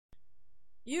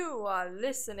You are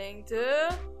listening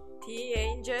to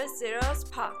Teenager 0's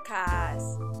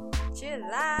podcast. Chill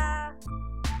lah!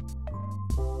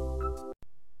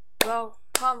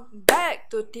 Welcome back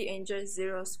to Teenager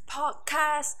 0's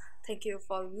podcast. Thank you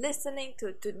for listening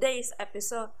to today's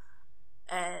episode.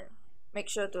 And make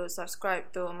sure to subscribe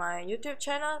to my YouTube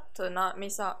channel to not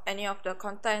miss out any of the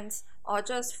contents, or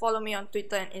just follow me on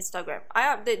Twitter and Instagram.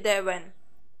 I update there when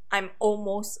I'm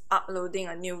almost uploading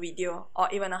a new video or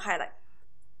even a highlight.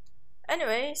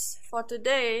 Anyways, for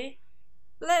today,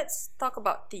 let's talk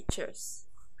about teachers.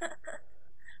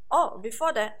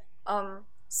 Before that,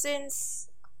 since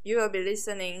you will be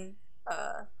listening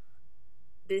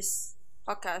this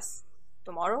podcast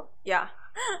tomorrow,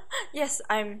 yes,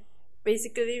 I'm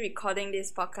basically recording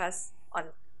this podcast on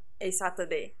a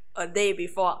Saturday, a day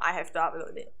before I have to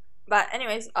upload it. But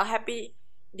anyways, a happy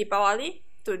Deepawali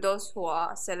to those who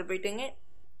are celebrating it.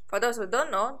 For those who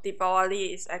don't know,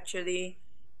 Deepawali is actually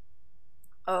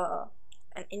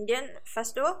an Indian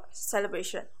festival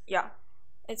celebration.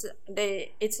 It's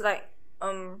like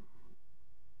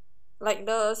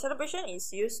the celebration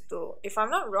is used to, if I'm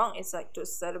not wrong, it's like to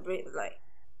celebrate, like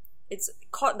it's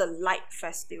called the light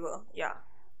festival.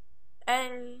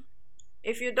 And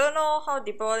if you don't know how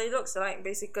Deepawali looks like,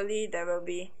 basically there will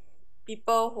be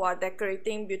people who are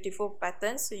decorating beautiful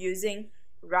patterns using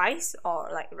rice or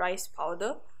like rice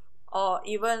powder, or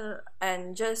even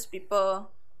and just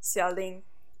people selling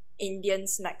Indian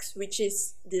snacks, which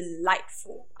is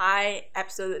delightful. I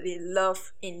absolutely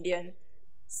love Indian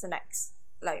snacks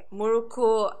like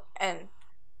muruku, and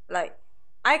like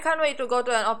I can't wait to go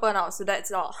to an open house. So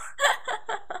that's all.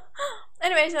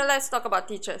 Anyway, so let's talk about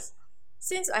teachers.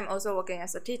 Since I'm also working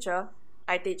as a teacher,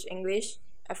 I teach English,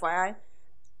 FYI.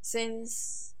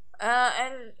 Since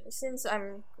I'm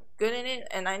good in it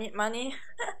and I need money,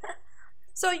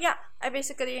 so I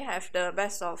basically have the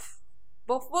best of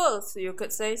both worlds, you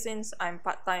could say, since I'm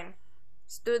part-time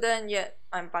student yet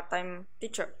I'm part-time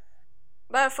teacher.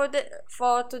 But for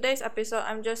today's episode,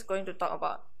 I'm just going to talk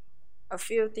about a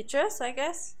few teachers, I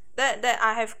guess, that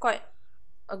I have quite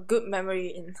a good memory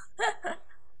in.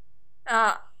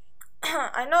 I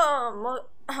know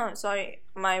sorry,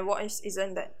 my voice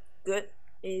isn't that good.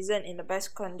 It isn't in the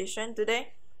best condition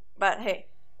today, but hey.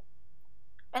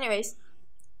 Anyways,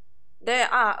 there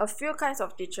are a few kinds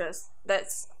of teachers.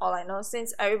 That's all I know,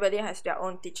 since everybody has their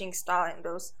own teaching style and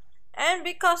those. And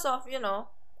because of,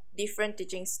 different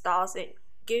teaching styles, it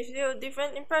gives you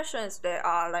different impressions. There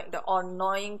are like the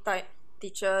annoying type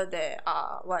teacher, there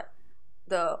are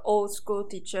the old school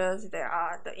teachers, there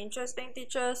are the interesting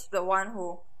teachers, the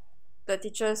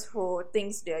teachers who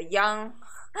thinks they're young,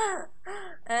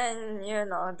 and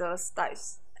those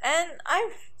types. And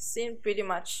I've seen pretty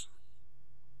much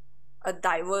a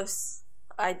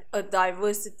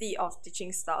diversity of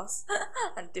teaching styles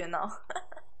until now.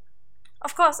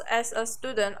 Of course, as a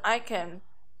student, I can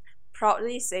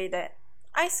proudly say that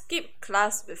I skipped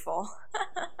class before.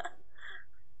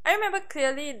 I remember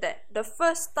clearly that the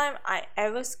first time I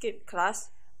ever skipped class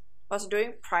was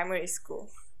during primary school.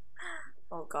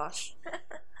 Oh gosh.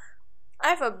 I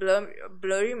have a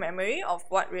blurry memory of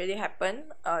what really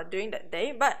happened during that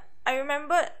day, but I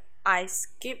remember I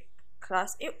skipped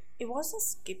class. It wasn't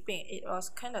skipping, it was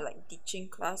kind of like ditching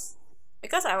class,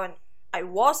 because I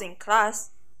was in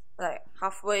class like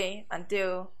halfway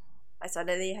until I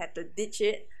suddenly had to ditch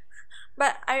it.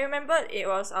 But I remember it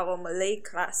was our Malay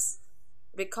class,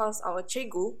 because our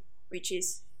cikgu, which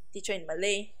is teacher in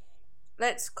Malay,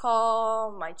 let's call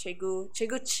my cikgu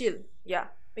chill,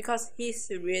 because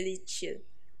he's really chill.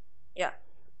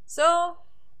 So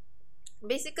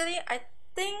basically, I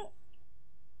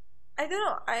don't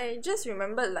know, I just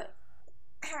remember like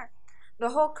the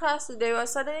whole class, they were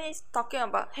suddenly talking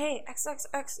about, hey,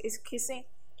 XXX is kissing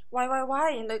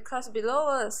Y in the class below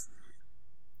us.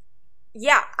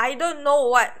 I don't know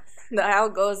what the hell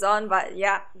goes on, but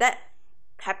that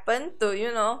happened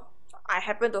to, I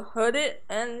happened to heard it,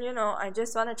 and I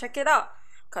just want to check it out,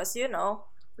 because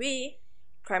we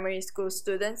primary school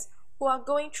students who are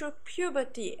going through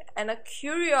puberty and a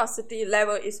curiosity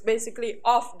level is basically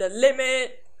off the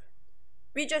limit.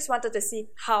 We just wanted to see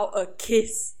how a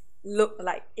kiss looked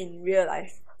like in real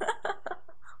life.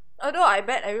 Although I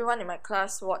bet everyone in my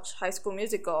class watched High School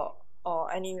Musical or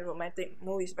any romantic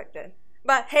movies back then.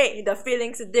 But hey, the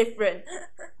feeling's different.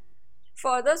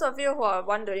 For those of you who are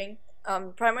wondering,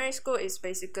 primary school is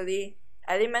basically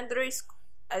elementary school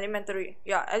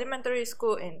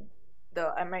in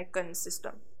the American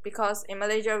system, because in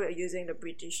Malaysia we're using the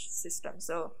British system.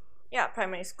 So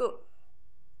primary school.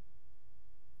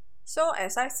 So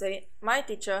as I said, my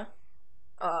teacher,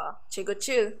 Cikgu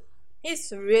Chill,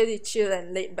 he's really chill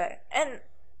and laid back, and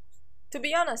To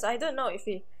be honest, I don't know if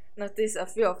he noticed a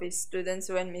few of his students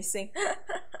went missing.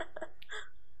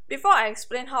 Before I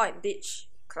explain how I ditched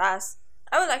class,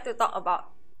 I would like to talk about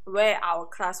where our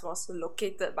class was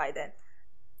located by then.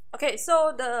 Okay,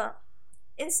 so the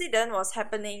incident was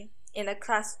happening in a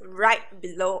class right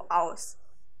below ours.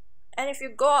 And if you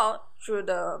go out through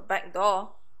the back door,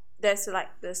 there's like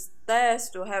the stairs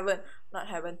to heaven. Not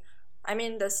heaven. I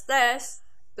mean the stairs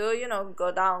to,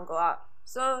 go down, go up.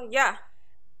 So yeah,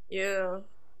 you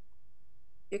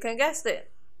can guess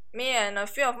it. Me and a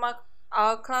few of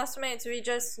our classmates, we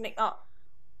just sneak out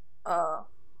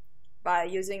by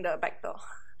using the back door.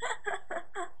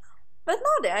 But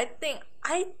now that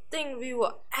I think we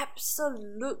were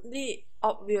absolutely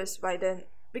obvious by then,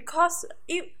 because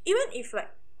even if like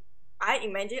I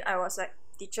imagine I was like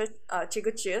teacher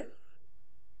Cikgu Chill,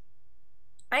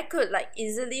 I could like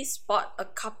easily spot a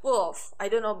couple of, I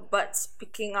don't know, birds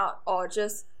peeking out or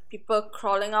just people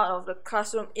crawling out of the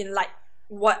classroom in like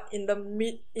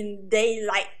in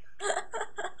daylight.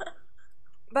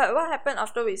 But what happened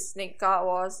after we sneaked out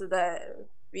was that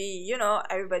we,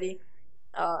 everybody,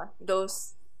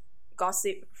 those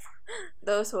gossip,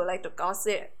 those who like to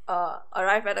gossip,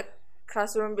 arrive at the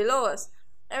classroom below us,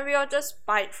 and we all just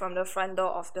spied from the front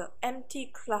door of the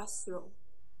empty classroom.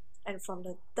 And from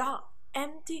the dark,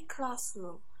 empty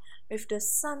classroom, with the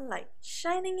sunlight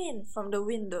shining in from the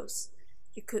windows,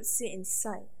 you could see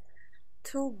inside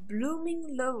two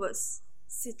blooming lovers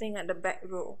sitting at the back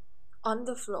row on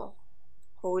the floor,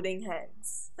 holding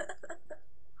hands.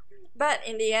 But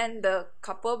in the end, the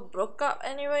couple broke up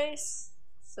anyways.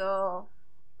 So,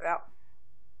 well,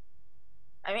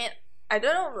 I mean, I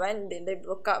don't know when did they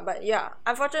broke up, but yeah,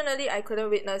 unfortunately I couldn't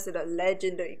witness the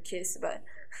legendary kiss, but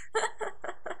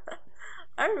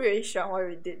I'm really shocked why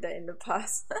we did that in the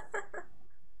past.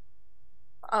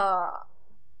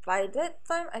 By that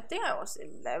time, I think I was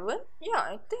 11. Yeah,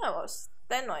 I think I was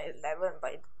 10 or 11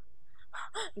 by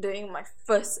doing my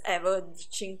first ever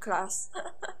teaching class.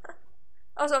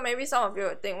 Also, maybe some of you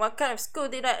would think, what kind of school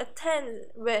did I attend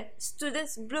where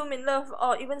students bloom in love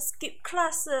or even skip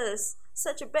classes?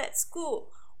 Such a bad school.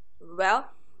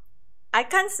 Well, I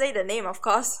can't say the name, of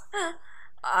course.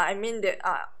 I mean,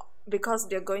 because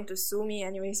they're going to sue me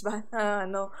anyways, but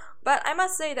no. But I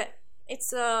must say that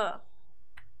it's a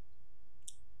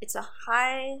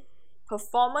high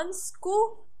performance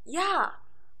school. Yeah,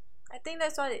 I think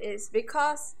that's what it is,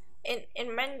 because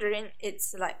in Mandarin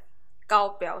it's like 高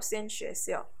表现学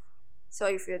校. So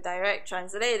if you direct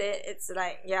translate it, it's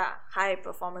like, yeah, high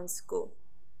performance school.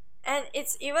 And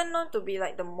it's even known to be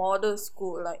like the model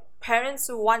school. Like parents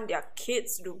who want their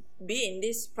kids to be in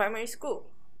this primary school.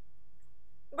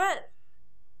 But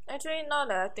actually, now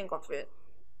that I think of it,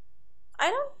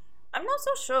 I'm not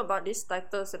so sure about these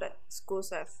titles that schools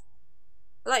have.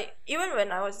 Like even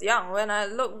when I was young, when I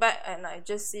look back and I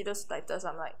just see those titles,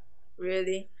 I'm like,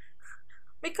 really?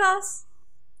 Because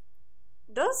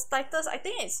those titles, I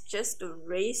think it's just to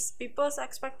raise people's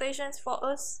expectations for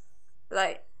us.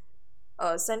 Like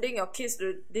sending your kids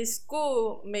to this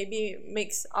school maybe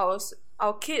makes our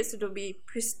kids to be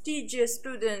prestigious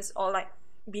students or like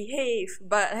behave.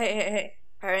 But hey,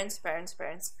 parents,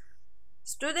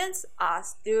 students are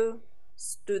still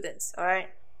students, alright?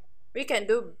 We can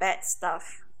do bad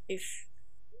stuff if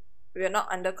we are not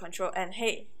under control, and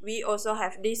hey, we also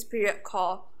have this period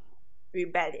called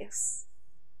rebellious.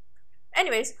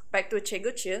 Anyways, back to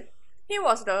Cikgu Chill. He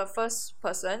was the first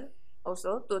person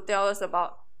also to tell us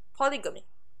about polygamy.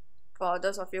 For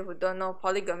those of you who don't know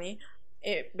polygamy,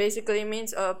 it basically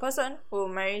means a person who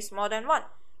marries more than one.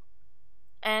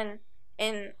 And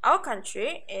in our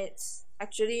country, it's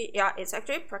actually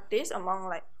practiced among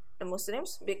like the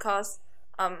Muslims, because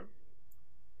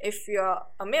if you're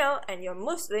a male and you're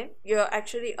Muslim, you're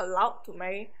actually allowed to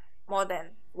marry more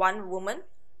than one woman.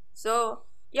 So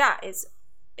yeah, it's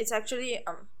actually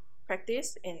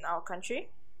practiced in our country,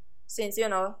 since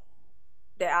there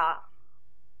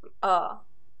are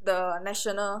the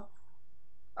national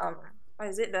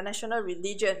the national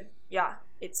religion, yeah,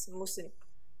 it's Muslim.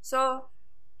 So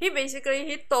he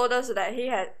told us that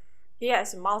he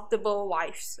has multiple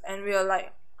wives, and we were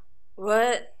like,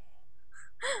 what?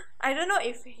 I don't know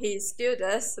if he still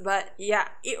does, but yeah,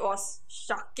 it was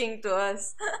shocking to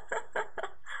us.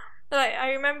 Like I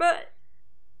remember,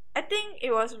 I think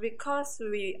it was because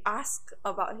we asked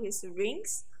about his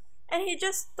rings, and he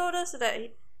just told us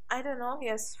that I don't know, he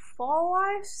has 4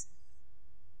 wives.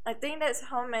 I think that's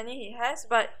how many he has.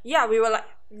 But yeah, we were like,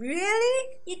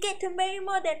 really? You get to marry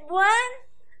more than one?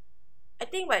 I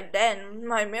think by then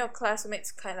my male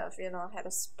classmates kind of had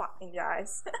a spark in their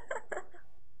eyes.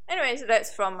 Anyways,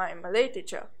 that's from my Malay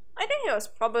teacher. I think he was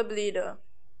probably the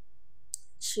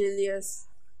chilliest.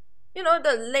 You know,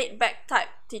 the laid back type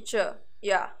teacher.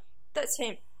 Yeah, that's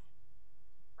him.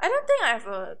 I don't think I have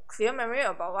a clear memory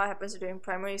about what happens during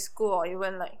primary school or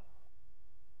even like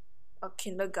a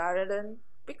kindergarten,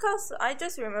 because I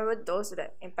just remember those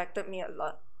that impacted me a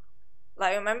lot.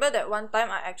 Like, I remember that one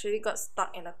time I actually got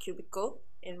stuck in a cubicle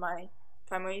in my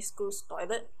primary school's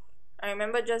toilet. I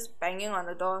remember just banging on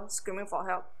the door, screaming for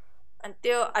help.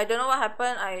 Until, I don't know what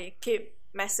happened, I keep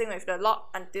messing with the lock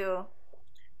until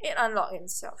it unlocked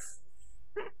itself.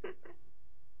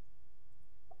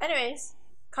 Anyways,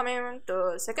 coming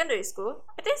to secondary school,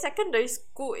 I think secondary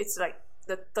school is like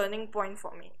the turning point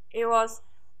for me. It was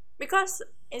because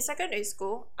in secondary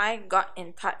school, I got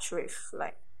in touch with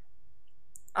like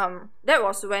that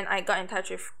was when I got in touch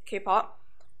with K-pop.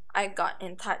 I got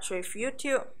in touch with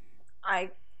YouTube.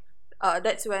 I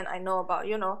That's when I know about,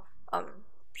 you know,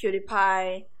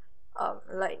 PewDiePie,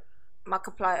 like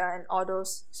Markiplier and all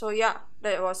those. So yeah,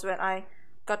 that was when I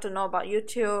got to know about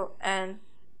YouTube. And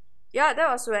yeah, that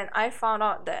was when I found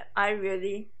out that I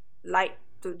really like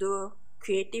to do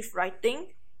creative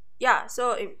writing. Yeah,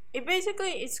 so it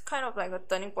basically, it's kind of like a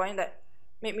turning point that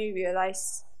made me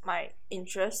realize my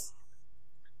interest.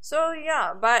 So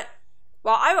yeah, but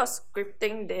while I was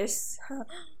scripting this,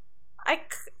 I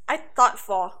thought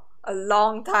for a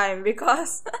long time,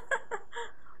 because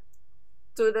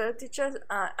to the teachers,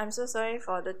 I'm so sorry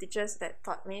for the teachers that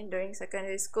taught me during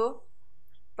secondary school,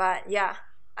 but yeah,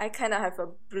 I kind of have a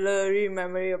blurry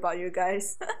memory about you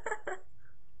guys.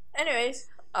 Anyways,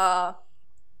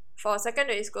 for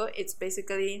secondary school, it's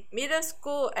basically middle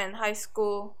school and high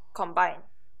school combined.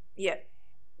 Yeah,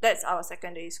 that's our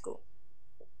secondary school.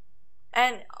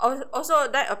 And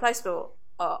also that applies to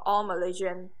all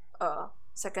Malaysian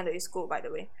secondary school, by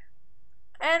the way.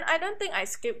 And I don't think I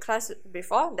skipped class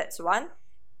before. That's one.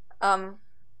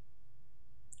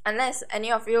 Unless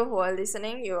any of you who are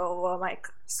listening, you were my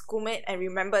schoolmate and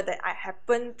remember that I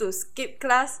happened to skip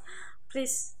class,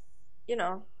 please, you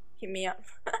know, hit me up.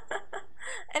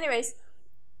 Anyways,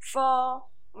 for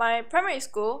my primary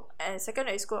school and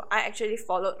secondary school, I actually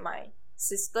followed my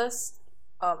sister's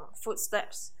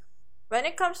footsteps. When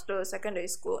it comes to secondary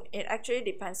school, it actually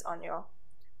depends on your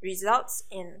results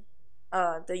in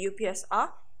the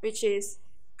UPSR, which is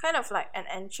kind of like an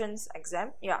entrance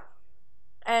exam, yeah,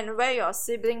 and where your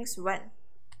siblings went.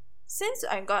 Since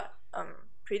I got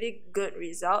pretty good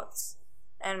results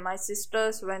and my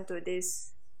sisters went to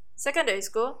this secondary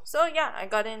school, so yeah, I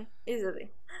got in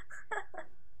easily.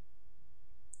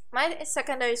 My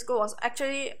secondary school was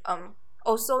actually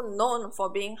also known for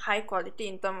being high quality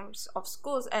in terms of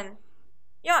schools, and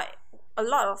yeah, a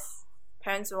lot of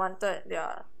parents wanted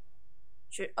their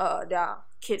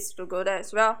kids to go there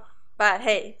as well. But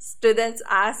hey, students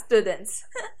are students.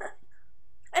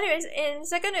 Anyways, in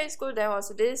secondary school, there was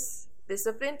this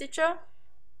discipline teacher,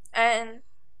 and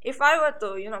if I were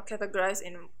to, you know, categorize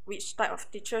in which type of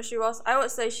teacher she was, I would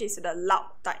say she's the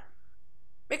loud type.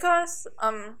 Because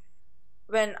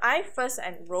when I first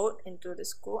enrolled into the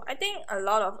school, I think a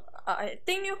lot of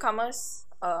newcomers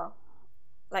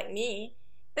like me,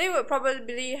 they would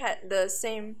probably had the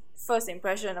same first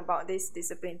impression about this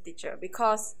discipline teacher,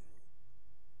 because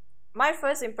my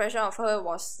first impression of her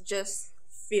was just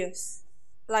fierce.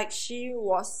 Like, she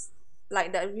was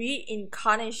like the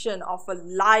reincarnation of a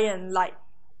lion. Like,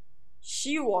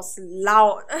 she was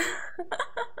loud.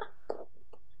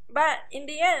 But in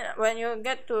the end, when you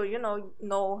get to, you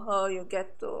know her, you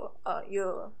get to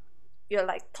you're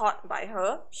like taught by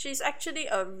her, she's actually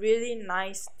a really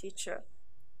nice teacher.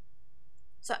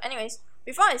 So anyways,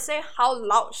 before I say how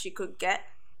loud she could get,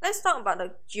 let's talk about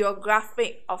the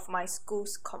geographic of my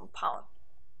school's compound.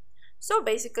 So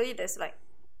basically, there's like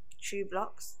 3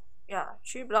 blocks. Yeah,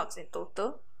 3 blocks in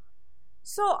total.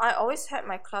 So I always had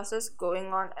my classes going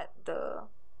on at the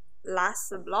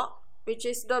last block, which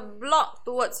is the block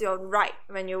towards your right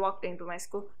when you walked into my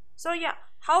school. So yeah,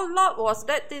 how loud was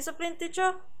that discipline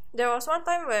teacher? There was one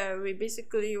time where we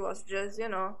basically was just, you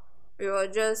know, we were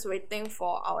just waiting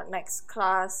for our next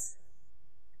class,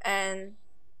 and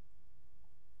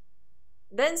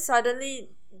then suddenly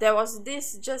there was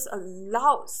this just a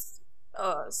loud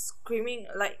screaming,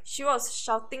 like she was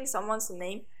shouting someone's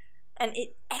name, and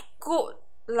it echoed,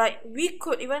 like we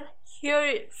could even hear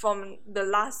it from the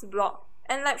last block,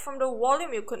 and like from the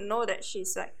volume you could know that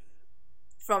she's like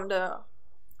from the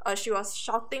she was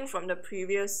shouting from the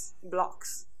previous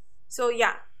blocks. So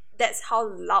yeah, that's how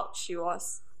loud she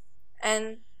was.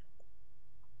 And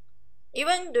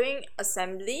even during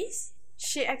assemblies,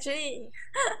 she actually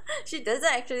she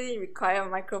doesn't actually require a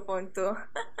microphone too.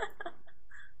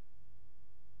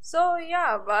 So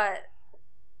yeah, but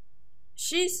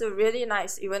she's really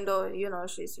nice, even though, you know,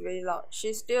 she's really loud.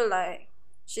 She still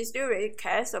really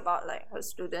cares about like her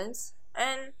students.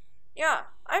 And yeah,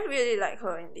 I really like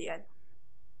her in the end.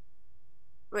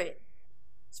 Wait,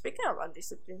 speaking about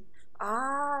discipline, now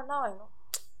I know.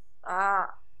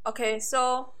 Okay,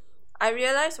 so I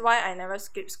realized why I never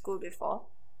skipped school before,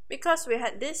 because we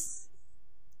had this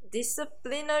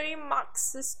disciplinary mark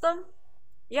system.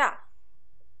 Yeah,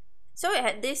 so we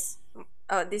had this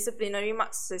disciplinary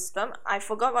mark system. I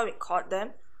forgot what we called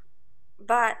them,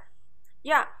 but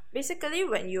yeah, basically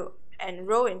when you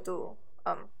enroll into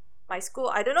my school,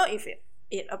 I don't know if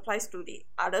it applies to the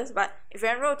others, but if you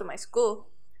enroll to my school,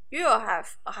 you will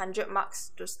have 100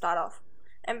 marks to start off,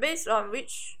 and based on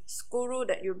which school rule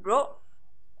that you broke,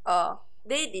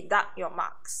 they deduct your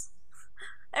marks.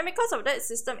 And because of that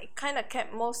system, it kind of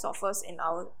kept most of us in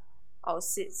our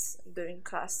seats during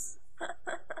class.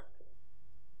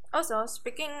 Also,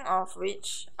 speaking of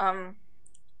which,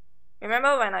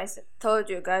 remember when I told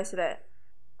you guys that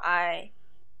I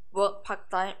work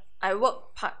part-time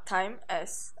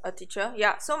as a teacher?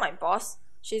 Yeah, so my boss,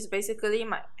 she's basically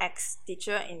my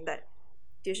ex-teacher in that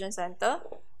tuition center.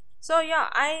 So yeah,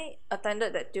 I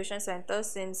attended that tuition center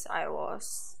since I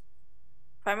was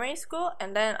primary school,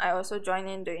 and then I also joined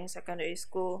in during secondary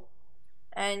school,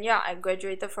 and yeah, I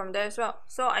graduated from there as well.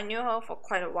 So I knew her for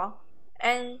quite a while,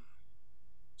 and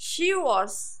she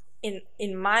was in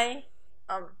my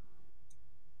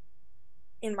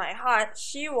heart,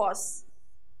 she was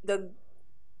one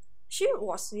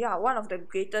of the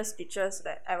greatest teachers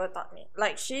that ever taught me.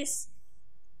 Like, she's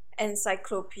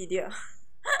encyclopedia.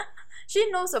 She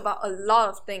knows about a lot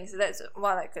of things, that's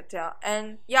what I could tell.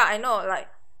 And yeah, I know, like,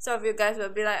 some of you guys will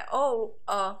be like, oh,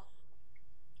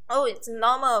 it's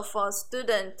normal for a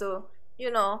student to, you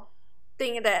know,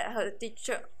 think that her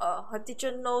teacher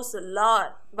knows a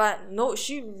lot. But no,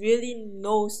 she really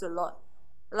knows a lot.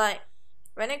 Like,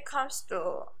 when it comes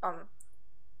to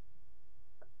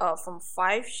from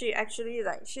 5, she actually,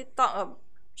 like, she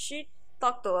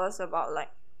talked to us about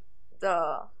like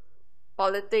the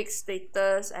politics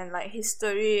status and like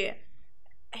history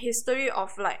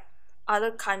of like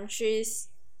other countries,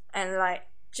 and like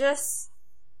just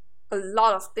a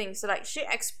lot of things. Like, she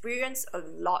experienced a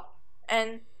lot.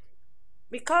 And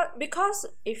because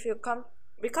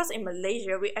in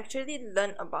Malaysia, we actually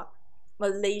learn about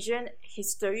Malaysian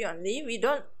history only. We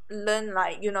don't learn,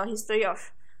 like, you know, history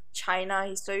of China,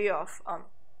 history of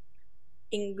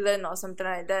England or something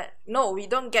like that. No, we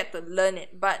don't get to learn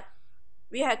it, but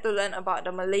we had to learn about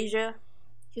the Malaysia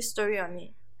history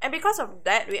only. And because of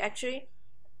that, we're actually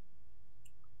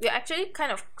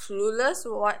kind of clueless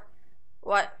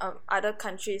what other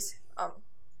countries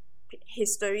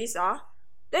histories are.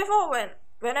 Therefore,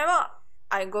 whenever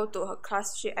I go to her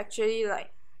class, she actually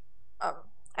like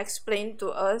explained to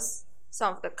us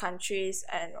some of the countries,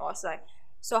 and was like,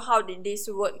 so how did this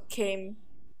word came?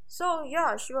 So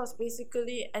yeah, she was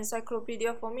basically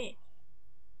encyclopedia for me.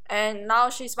 And now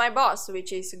she's my boss,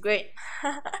 which is great.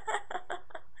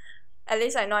 At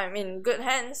least I know I'm in good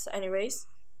hands anyways.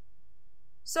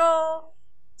 So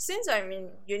since I'm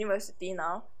in university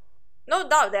now, no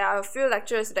doubt there are a few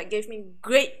lecturers that gave me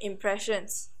great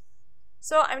impressions.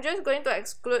 So I'm just going to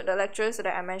exclude the lecturers that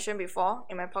I mentioned before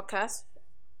in my podcast,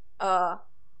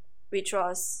 which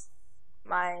was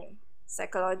my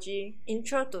introduction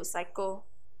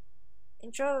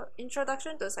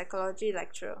to psychology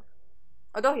lecturer,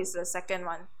 although he's the second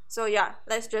one. So yeah,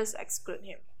 let's just exclude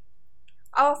him.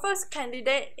 Our first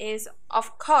candidate is,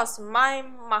 of course, my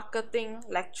marketing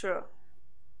lecturer.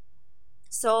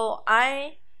 So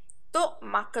I took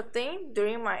marketing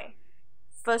during my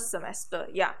first semester.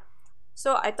 Yeah,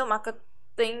 so I took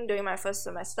marketing during my first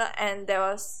semester, and there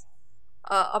was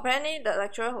apparently the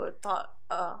lecturer who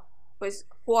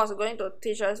was going to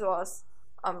teach us was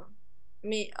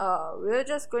me. We were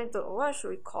just going to, what should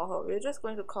we call her? We're just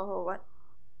going to call her what?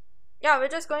 Yeah, we're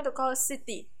just going to call her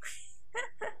City.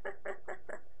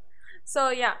 So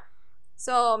yeah,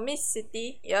 so Miss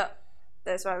City, yep,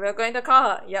 that's what we're going to call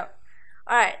her. Yep.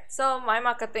 Alright, so my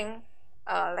marketing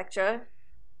lecturer,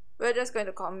 we're just going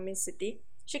to call Miss City.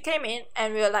 She came in,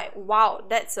 and we were like, wow,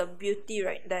 that's a beauty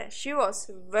right there. She was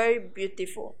very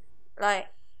beautiful. Like,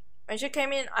 when she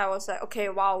came in, I was like, okay,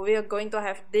 wow, we are going to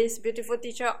have this beautiful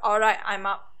teacher. Alright, I'm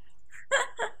up.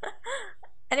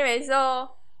 Anyway,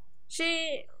 so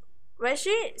when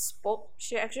she spoke,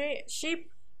 she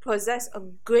possessed a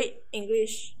great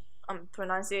English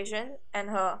pronunciation, and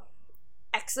her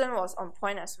accent was on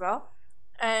point as well.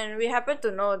 And we happen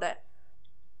to know that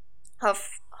her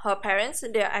parents,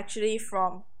 they're actually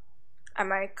from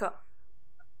America.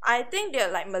 I think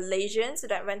they're like Malaysians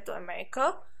that went to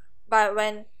America, but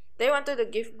when they wanted to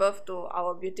give birth to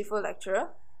our beautiful lecturer.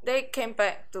 They came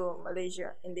back to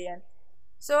Malaysia in the end.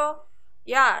 So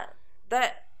yeah,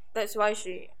 that's why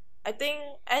I think,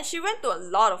 and she went to a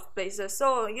lot of places,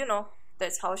 so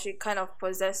that's how she kind of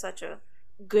possessed such a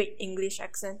great English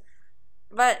accent.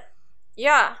 But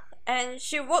yeah, and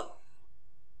she worked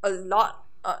a lot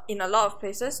in a lot of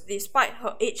places despite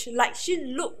her age. Like, she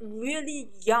looked really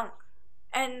young,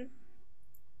 and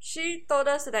she told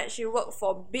us that she worked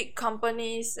for big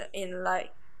companies in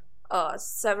like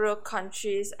several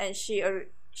countries, and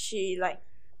she like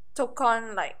took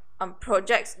on like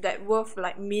projects that worth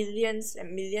like millions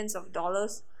and millions of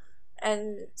dollars.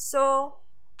 And so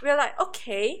we're like,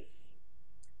 okay,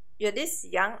 you're this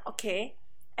young, okay,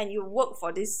 and you work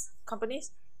for these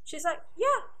companies? She's like,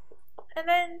 yeah. And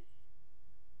then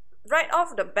right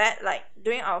off the bat, like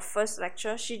during our first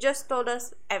lecture, she just told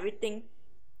us everything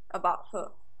about her.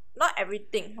 Not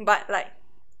everything, but like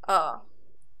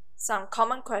some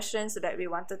common questions that we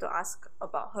wanted to ask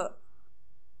about her.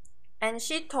 And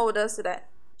she told us that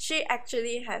she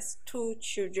actually has 2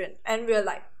 children, and we're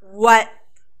like, what?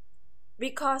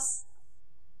 Because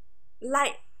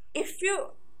like, if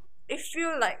you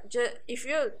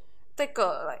take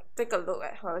a look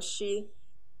at her, she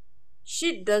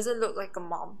doesn't look like a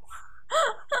mom.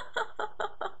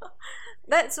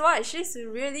 That's why she's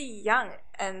really young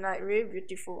and like really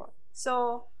beautiful.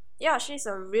 So yeah, she's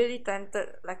a really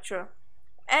talented lecturer,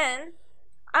 and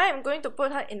I am going to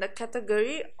put her in the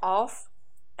category of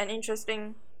an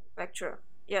interesting lecturer.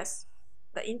 Yes,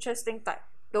 the interesting type,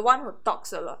 the one who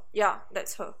talks a lot. Yeah,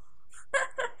 that's her.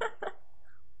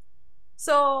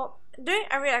 So during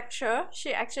every lecture,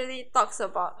 she actually talks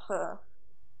about her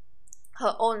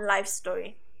own life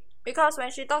story, because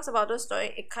when she talks about the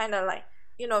story, it kind of like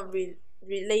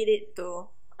relate it to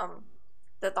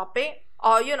the topic,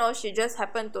 or she just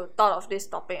happened to thought of this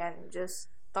topic and just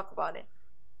talk about it.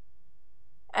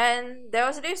 And there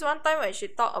was this one time when she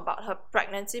talked about her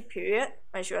pregnancy period,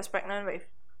 when she was pregnant with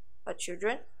her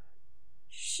children.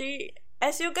 She,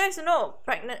 as you guys know,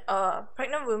 pregnant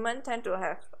women tend to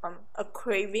have a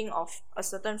craving of a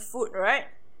certain food, right?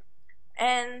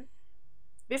 And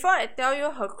before I tell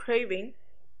you her craving,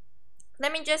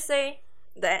 let me just say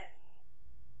that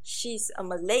she's a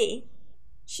Malay,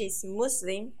 she's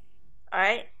Muslim,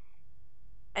 alright,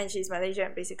 and she's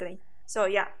Malaysian basically. So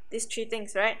yeah, these 3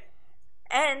 things, right?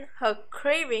 And her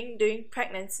craving during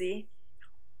pregnancy,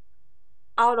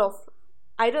 out of,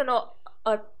 I don't know,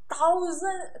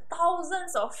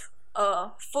 thousands of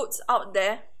foods out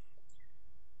there,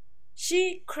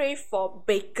 she craved for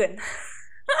bacon.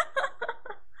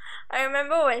 I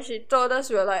remember when she told us,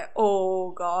 we were like,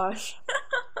 oh gosh.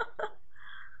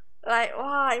 Like,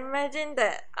 wow, imagine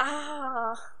that.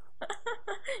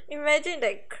 Imagine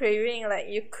that craving, like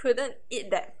you couldn't eat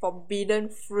that forbidden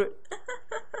fruit.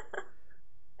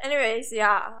 Anyways,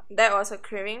 yeah, that was her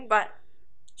craving. But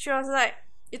she was like,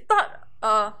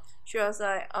 she was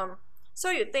like,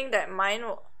 so you think that mine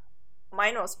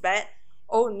was bad?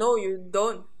 Oh no, you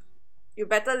don't. You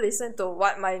better listen to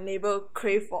what my neighbor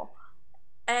craved for.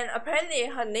 And apparently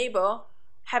her neighbor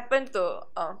happened to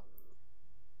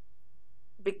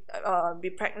be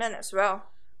pregnant as well.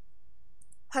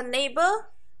 Her neighbor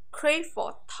craved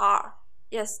for tar.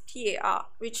 Yes, TAR,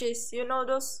 which is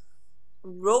those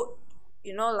road,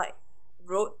 like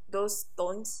road, those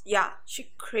stones. Yeah,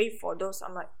 she craved for those.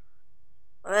 I'm like,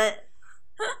 what?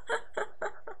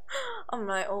 I'm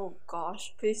like, oh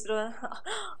gosh, please don't.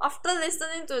 After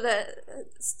listening to that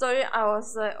story, I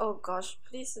was like, oh gosh,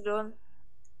 please don't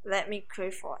let me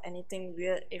crave for anything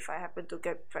weird if I happen to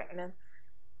get pregnant.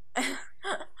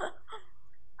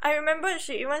 I remember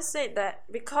she even said that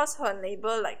because her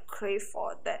neighbor like craved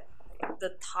for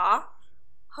the tar,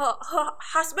 her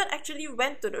husband actually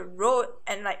went to the road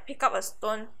and like pick up a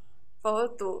stone for her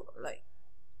to, like,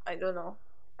 I don't know,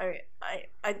 I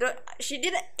don't, she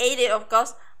didn't eat it of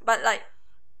course, but like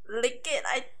lick it,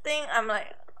 I think. I'm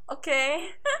like,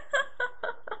 okay.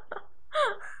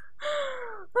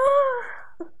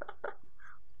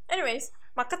 Anyways,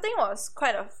 marketing was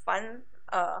quite a fun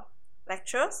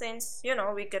lecture, since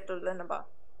we get to learn about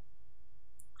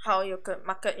how you could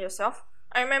market yourself.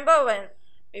 I remember when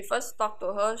we first talked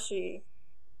to her, she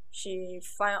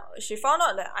found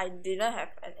out that I didn't have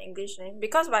an English name,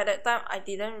 because by that time I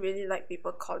didn't really like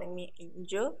people calling me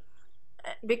Angel,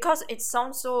 because it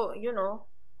sounds so,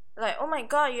 like, oh my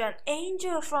god, you're an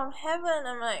angel from heaven.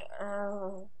 I'm like,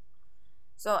 oh.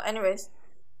 So anyways,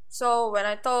 so when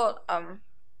I told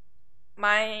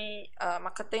my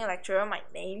marketing lecturer my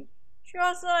name, she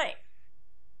was like,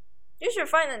 you should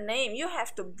find a name, you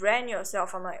have to brand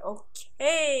yourself. I'm like,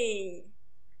 okay.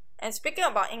 And speaking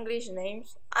about English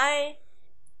names,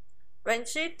 when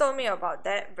she told me about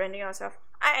that, branding yourself,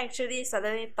 I actually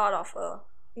suddenly thought of a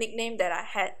nickname that I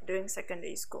had during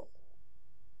secondary school.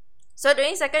 So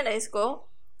during secondary school,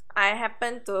 I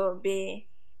happened to be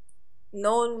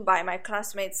known by my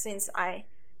classmates since I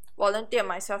volunteered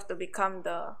myself to become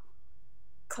the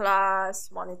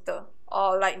class monitor,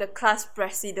 or like the class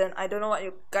president. I don't know what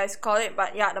you guys call it,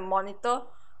 but yeah, the monitor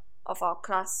of our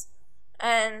class.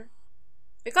 And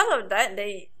because of that,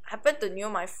 they happened to know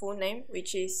my full name,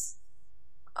 which is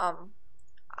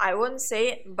I won't say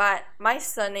it, but my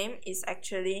surname is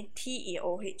actually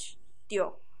Teoh,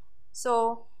 Teo.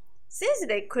 So since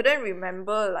they couldn't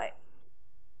remember like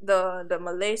the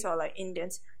Malays or like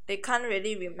Indians, they can't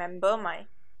really remember my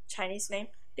Chinese name,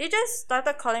 they just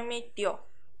started calling me Teo,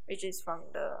 which is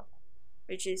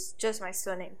just my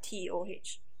surname,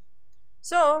 Teoh.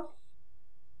 So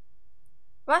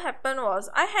what happened was,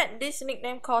 I had this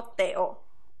nickname called Teo.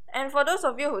 And for those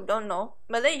of you who don't know,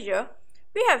 Malaysia,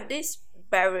 we have this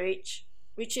beverage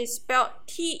which is spelled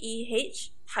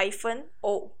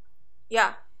TEH-O.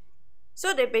 Yeah.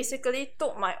 So they basically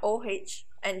took my OH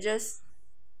and just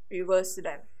reversed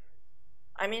them.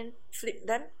 I mean, flip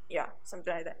them. Yeah,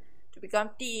 something like that. To become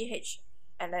TEH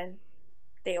and then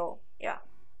Teo. Yeah.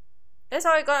 That's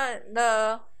how I got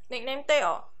the nickname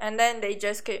Teo. And then they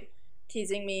just keep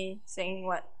teasing me, saying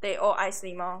what Teo Ice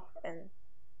Limau and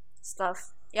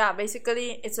stuff. Yeah,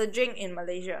 basically it's a drink in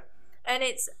Malaysia. And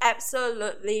it's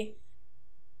absolutely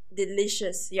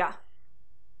delicious. Yeah.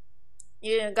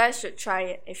 You guys should try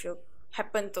it if you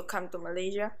happen to come to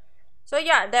Malaysia. So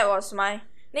yeah, that was my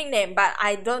nickname, but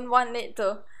I don't want it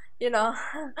to,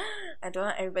 I don't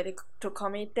want everybody to call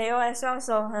me Teo as well,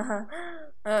 so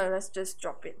let's just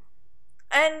drop it.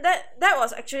 And that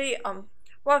was actually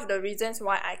one of the reasons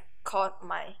why I called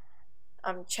my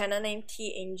channel name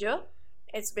Tea Angel.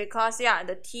 It's because yeah,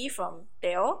 the tea from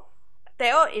Teo.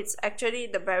 Teo is actually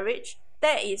the beverage.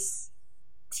 That is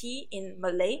tea in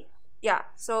Malay. Yeah,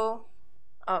 so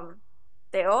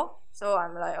Teo. So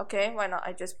I'm like, okay, why not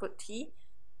I just put tea.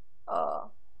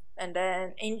 And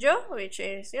then Angel, which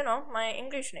is, my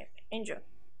English name, Angel.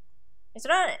 It's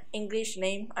not an English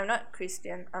name. I'm not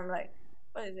Christian. I'm like,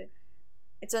 what is it?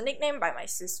 It's a nickname by my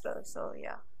sister. So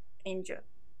yeah, Angel.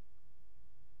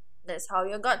 That's how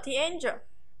you got the Angel.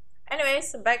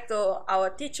 Anyways, back to our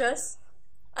teachers.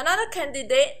 Another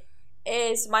candidate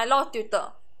is my law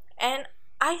tutor. And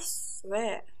I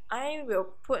swear, I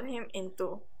will put him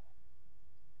into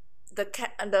the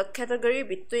category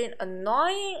between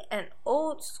annoying and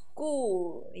old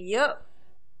school. Yup.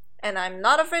 And I'm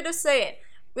not afraid to say it.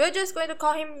 We're just going to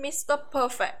call him Mr.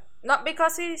 Perfect. Not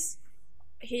because he's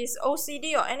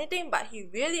OCD or anything, but he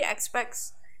really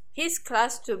expects his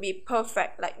class to be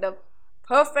perfect, like the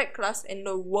perfect class in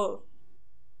the world.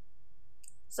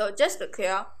 So just to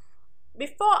clear,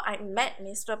 before I met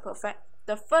Mr. Perfect,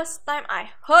 the first time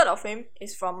I heard of him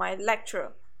is from my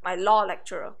lecturer, my law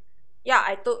lecturer. Yeah,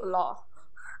 I took law.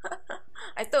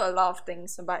 I took a lot of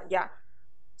things, but yeah.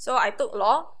 So I took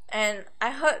law, and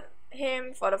I heard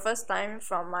him for the first time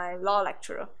from my law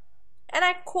lecturer. And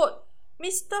I quote,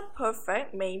 "Mr.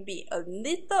 Perfect may be a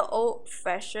little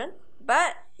old-fashioned,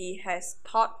 but he has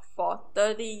taught for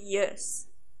 30 years.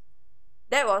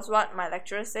 That was what my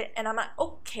lecturer said, and I'm like,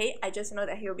 okay, I just know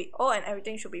that he'll be old and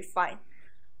everything should be fine.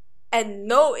 And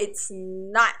no, it's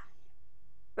not.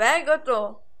 When I go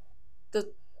to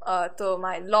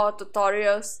my law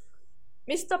tutorials,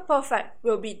 Mr. Perfect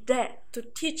will be there to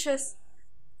teach us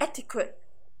etiquette,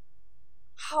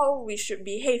 how we should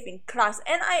behave in class,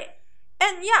 and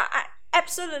yeah, I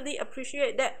absolutely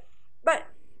appreciate that. But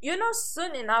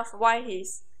soon enough why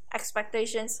his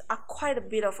expectations are quite a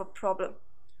bit of a problem.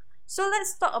 So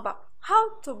let's talk about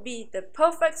how to be the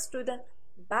perfect student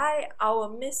by our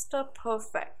Mr.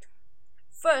 Perfect.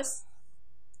 First,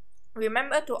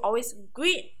 remember to always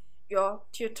greet your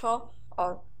tutor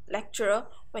or lecturer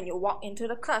when you walk into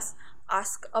the class.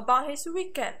 Ask about his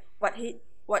weekend. What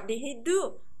did he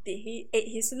do? Did he eat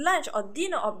his lunch or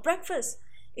dinner or breakfast?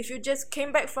 If you just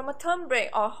came back from a term break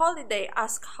or holiday,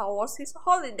 ask how was his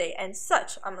holiday and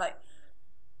such. I'm like,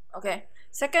 okay.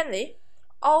 Secondly,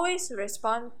 always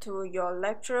respond to your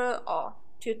lecturer or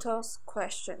tutor's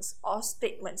questions or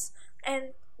statements,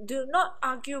 and do not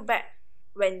argue back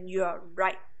when you're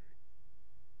right.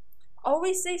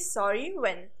 Always say sorry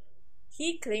when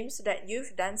he claims that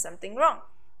you've done something wrong.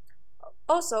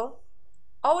 Also,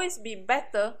 always be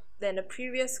better than the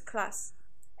previous class.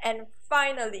 And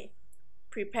finally,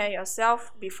 prepare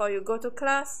yourself before you go to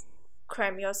class.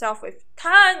 Cram yourself with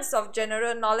tons of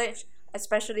general knowledge,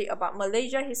 especially about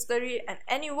Malaysia history and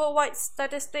any worldwide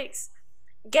statistics.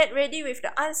 get ready with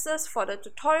the answers for the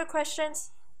tutorial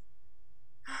questions.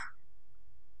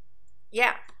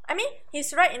 Yeah, I mean,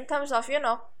 he's right in terms of,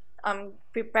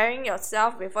 preparing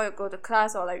yourself before you go to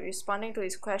class, or like responding to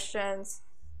his questions.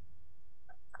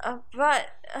 But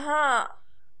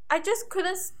I just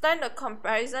couldn't stand the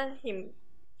comparison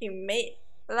he made,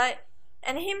 like,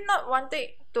 and him not wanting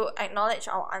to acknowledge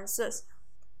our answers.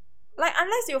 Like,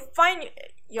 unless you find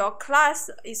your class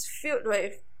is filled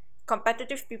with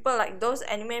competitive people, like those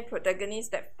anime protagonists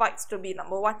that fights to be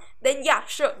number one, then yeah,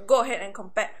 sure, go ahead and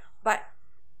compare. But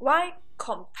why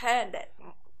compare that?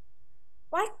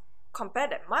 Why compare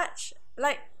that much?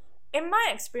 Like, in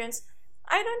my experience,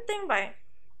 I don't think by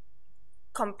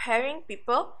comparing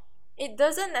people, it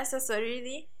doesn't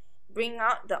necessarily bring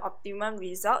out the optimum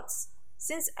results,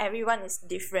 since everyone is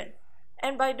different.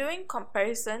 And by doing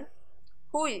comparison,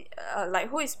 who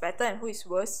is better and who is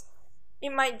worse,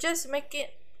 it might just make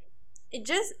it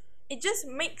just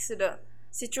makes the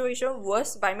situation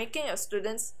worse by making your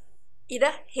students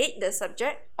either hate the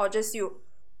subject, or just you,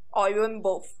 or even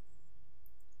both.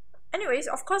 Anyways,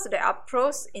 of course there are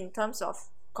pros in terms of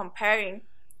comparing,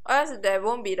 or else there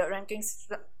won't be the ranking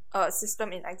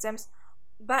system in exams.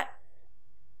 But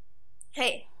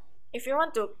hey, if you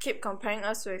want to keep comparing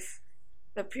us with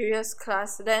the previous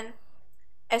class, then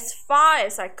as far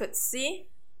as I could see,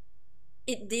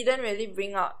 it didn't really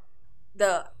bring out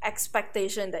the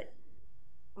expectation that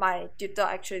my tutor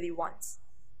actually wants.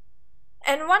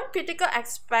 And one critical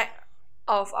aspect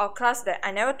of our class that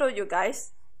I never told you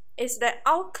guys is that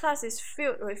our class is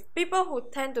filled with people who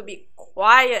tend to be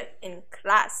quiet in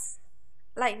class.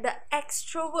 Like, the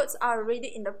extroverts are already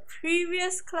in the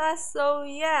previous class, so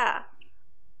yeah.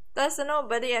 Thus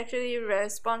nobody actually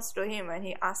responds to him when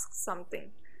he asks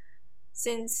something,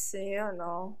 since,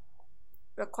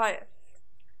 we're quiet.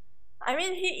 I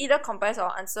mean, he either compares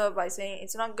our answer by saying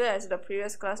it's not good as the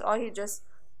previous class, or he just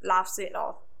laughs it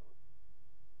off.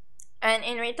 And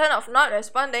in return of not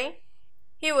responding,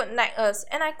 he would nag us,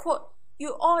 and I quote,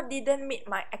 "You all didn't meet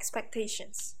my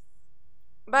expectations."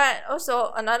 But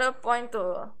also, another point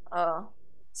to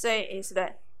say is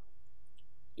that,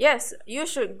 yes, you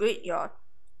should greet your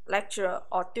lecturer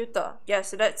or tutor.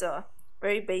 Yes, that's a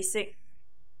very basic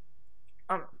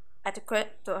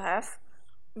etiquette to have.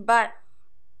 But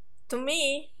to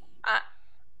me,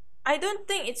 I don't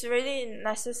think it's really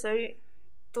necessary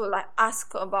to like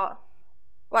ask about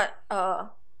what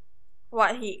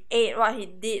he ate, what he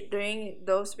did during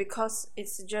those, because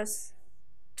it's just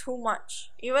too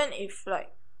much. Even if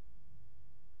like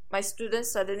my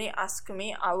students suddenly ask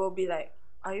me, I will be like,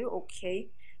 "Are you okay?"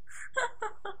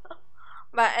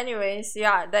 But anyways,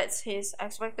 yeah, that's his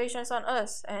expectations on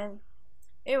us, and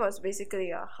it was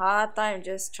basically a hard time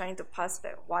just trying to pass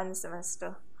that one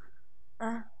semester.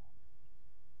 I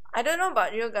don't know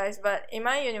about you guys, but in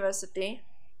my university,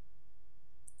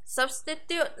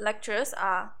 substitute lecturers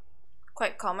are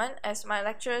quite common, as my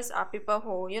lecturers are people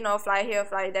who, fly here,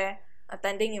 fly there,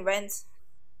 attending events.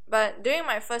 But during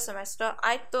my first semester,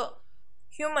 I took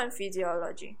human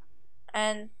physiology,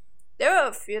 and there were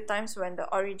a few times when the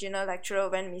original lecturer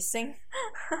went missing.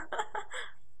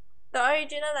 The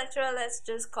original lecturer, let's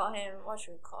just call him, what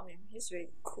should we call him? He's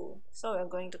really cool, so we're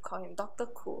going to call him Dr.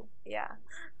 Cool. Yeah.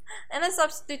 And a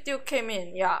substitute came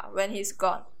in, when he's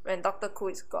gone, when Dr. Cool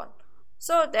is gone.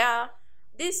 So there are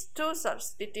these two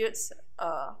substitutes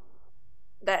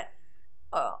that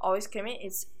always came in.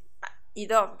 It's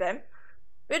either of them.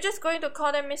 We're just going to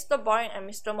call them Mr. Boring and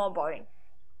Mr. More Boring.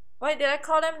 Why did I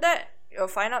call them that? You'll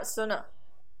find out soon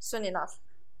enough.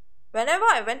 Whenever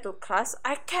I went to class,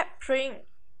 I kept praying,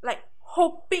 like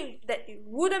hoping that it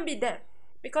wouldn't be them,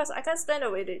 because I can't stand the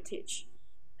way they teach.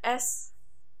 As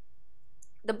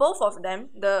the both of them,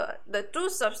 the two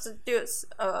substitutes,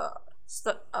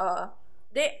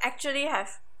 they actually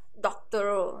have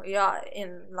doctoral,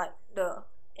 in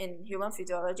human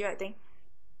physiology, I think.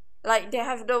 Like, they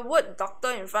have the word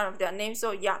doctor in front of their name,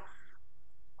 so yeah.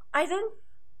 I don't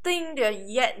think they're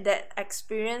yet that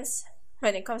experienced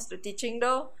when it comes to teaching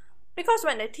though, because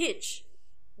when they teach,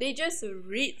 they just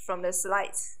read from the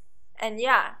slides. And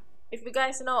yeah, if you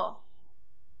guys know,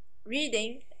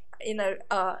 reading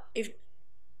if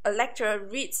a lecturer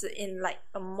reads in like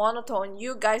a monotone,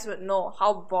 you guys would know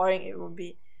how boring it would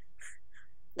be.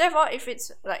 Therefore, if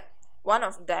it's like one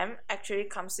of them actually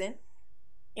comes in,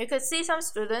 you could see some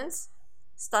students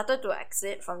started to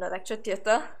exit from the lecture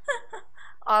theatre.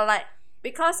 Or like,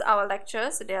 because our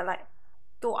lectures, they're like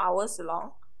 2 hours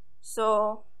long,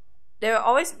 so there will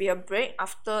always be a break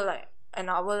after like an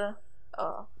hour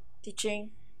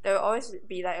teaching. There will always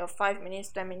be like a 5 minutes,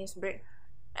 10 minutes break.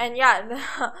 And yeah,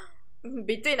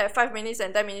 between like 5 minutes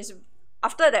and 10 minutes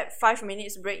after that 5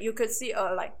 minutes break, you could see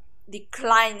a like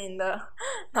decline in the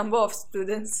number of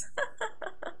students.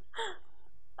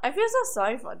 I feel so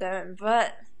sorry for them,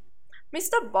 but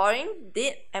Mr. Boring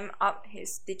did amp up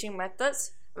his teaching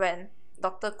methods when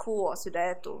Dr. Koo was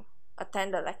there to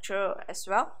attend the lecture as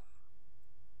well.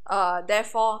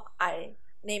 Therefore, I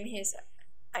name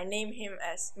him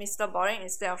as Mr. Boring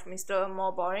instead of Mr.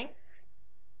 More Boring.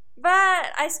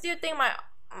 But I still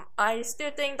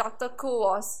think Dr. Koo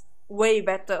was way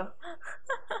better.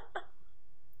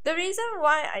 The reason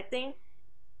why I think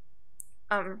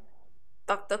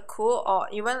Dr. Koo or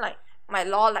even like my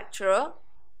law lecturer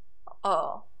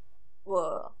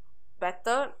were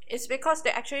better is because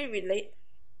they actually relate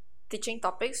teaching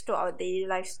topics to our daily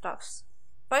life stuffs.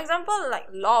 For example, like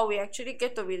law, we actually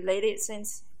get to relate it,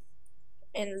 since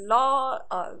in law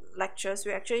lectures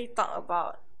we actually talk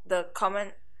about the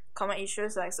common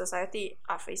issues like society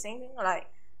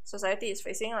is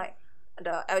facing, like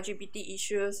the LGBT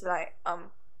issues, like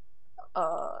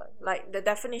the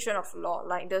definition of law,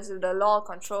 like does the law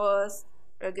control us,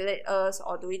 regulate us,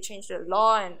 or do we change the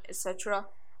law, and etc.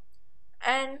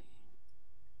 And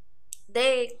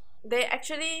they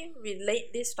actually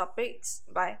relate these topics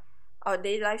by our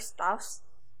daily life stuffs.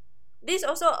 This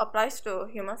also applies to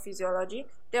human physiology.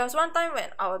 There was one time when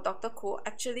our Dr. Koo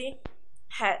actually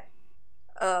had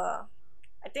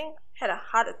had a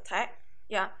heart attack,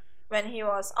 when he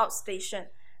was outstation,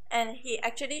 and he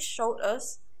actually showed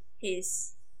us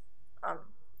his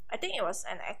I think it was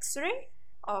an x-ray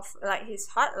of like his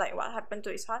heart, like what happened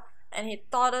to his heart, and he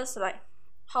taught us like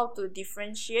how to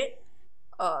differentiate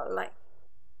like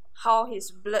how his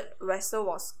blood vessel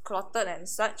was clotted and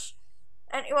such.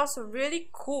 And it was really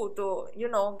cool to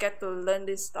get to learn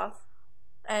this stuff.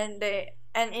 And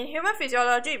in human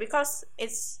physiology, because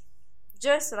it's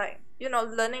just like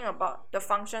learning about the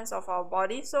functions of our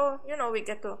body, so we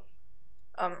get to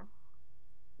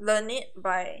learn it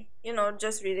by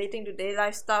just relating to daily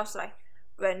life stuffs, like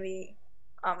when we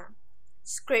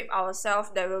scrape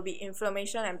ourselves, there will be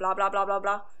inflammation and blah blah blah blah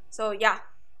blah. So yeah.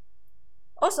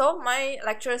 Also, my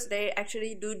lecturers, they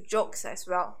actually do jokes as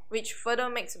well, which further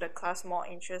makes the class more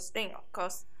interesting, of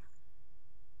course.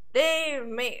 They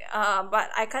make but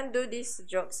I can't do these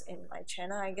jokes in my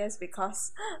channel, I guess,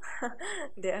 because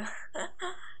they're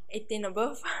 18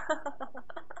 above.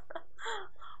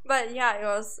 But yeah, it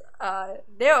was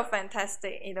they were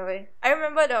fantastic in a way. I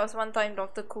remember there was one time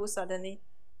Dr. Koo suddenly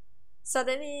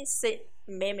said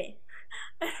meme.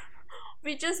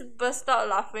 We just burst out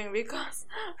laughing because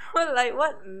we're like,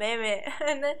 what meme?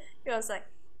 And then he was like,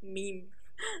 meme.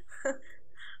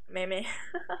 Meme.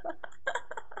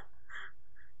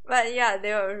 But yeah,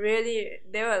 they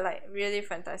were like really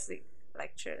fantastic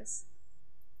lectures.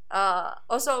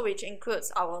 Also, which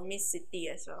includes our Miss City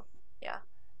as well. Yeah.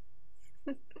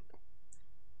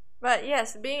 But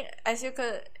yes, as you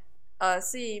could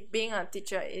see, being a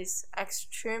teacher is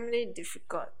extremely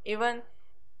difficult. Even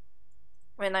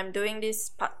when I'm doing this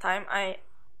part-time, I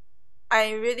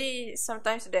really,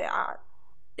 sometimes there are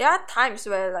times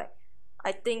where like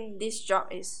I think this job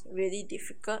is really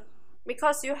difficult,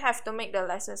 because you have to make the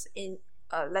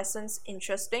lessons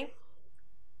interesting,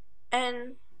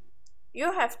 and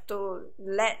you have to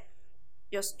let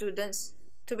your students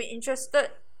to be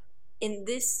interested in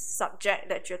this subject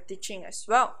that you're teaching as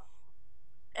well.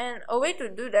 And a way to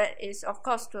do that is, of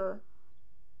course, to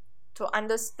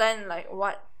understand like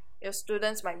what your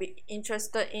students might be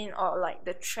interested in, or like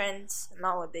the trends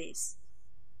nowadays.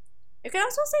 You can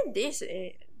also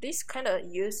say this kind of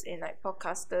used in like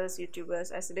podcasters,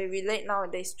 YouTubers, as they relate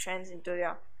nowadays trends into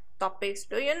their topics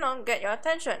to get your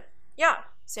attention. Yeah,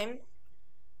 same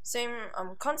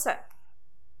concept.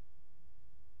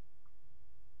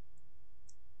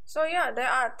 So yeah, there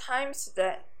are times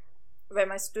that when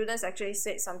my students actually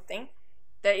said something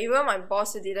that even my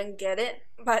boss didn't get it,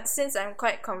 but since I'm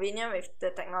quite convenient with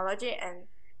the technology and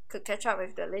could catch up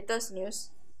with the latest news,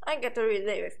 I get to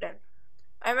relate with them.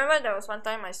 I remember there was one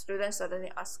time my students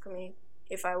suddenly asked me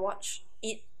if I watched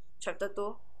It Chapter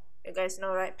 2. You guys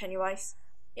know, right? Pennywise.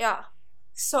 Yeah.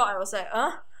 So I was like,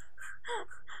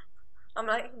 I'm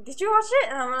like, did you watch it?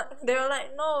 And they were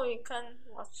like, no, you can't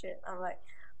watch it. I'm like,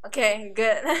 okay,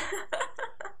 good.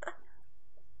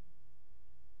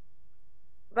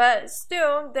 But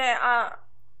still, there are,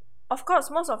 of course,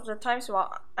 most of the times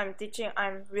while I'm teaching,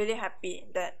 I'm really happy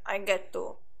that I get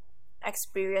to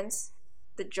experience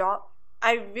the job.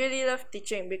 I really love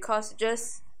teaching, because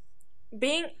just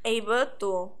being able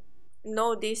to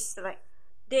know this, like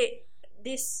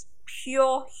these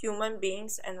pure human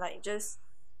beings, and like just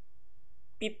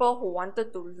people who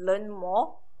wanted to learn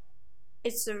more,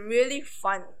 it's really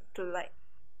fun to like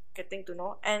getting to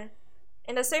know. And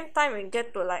in the same time we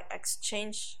get to like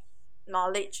exchange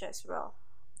knowledge as well.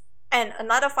 And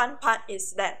another fun part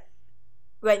is that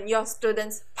when your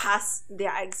students pass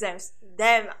their exams,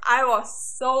 damn, I was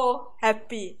so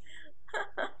happy.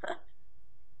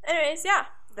 Anyways, yeah,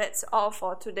 that's all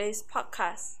for today's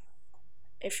podcast.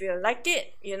 If you liked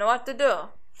it, you know what to do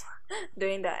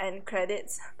during the end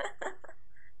credits.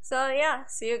 So yeah,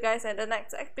 see you guys at the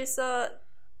next episode.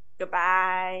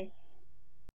 Goodbye.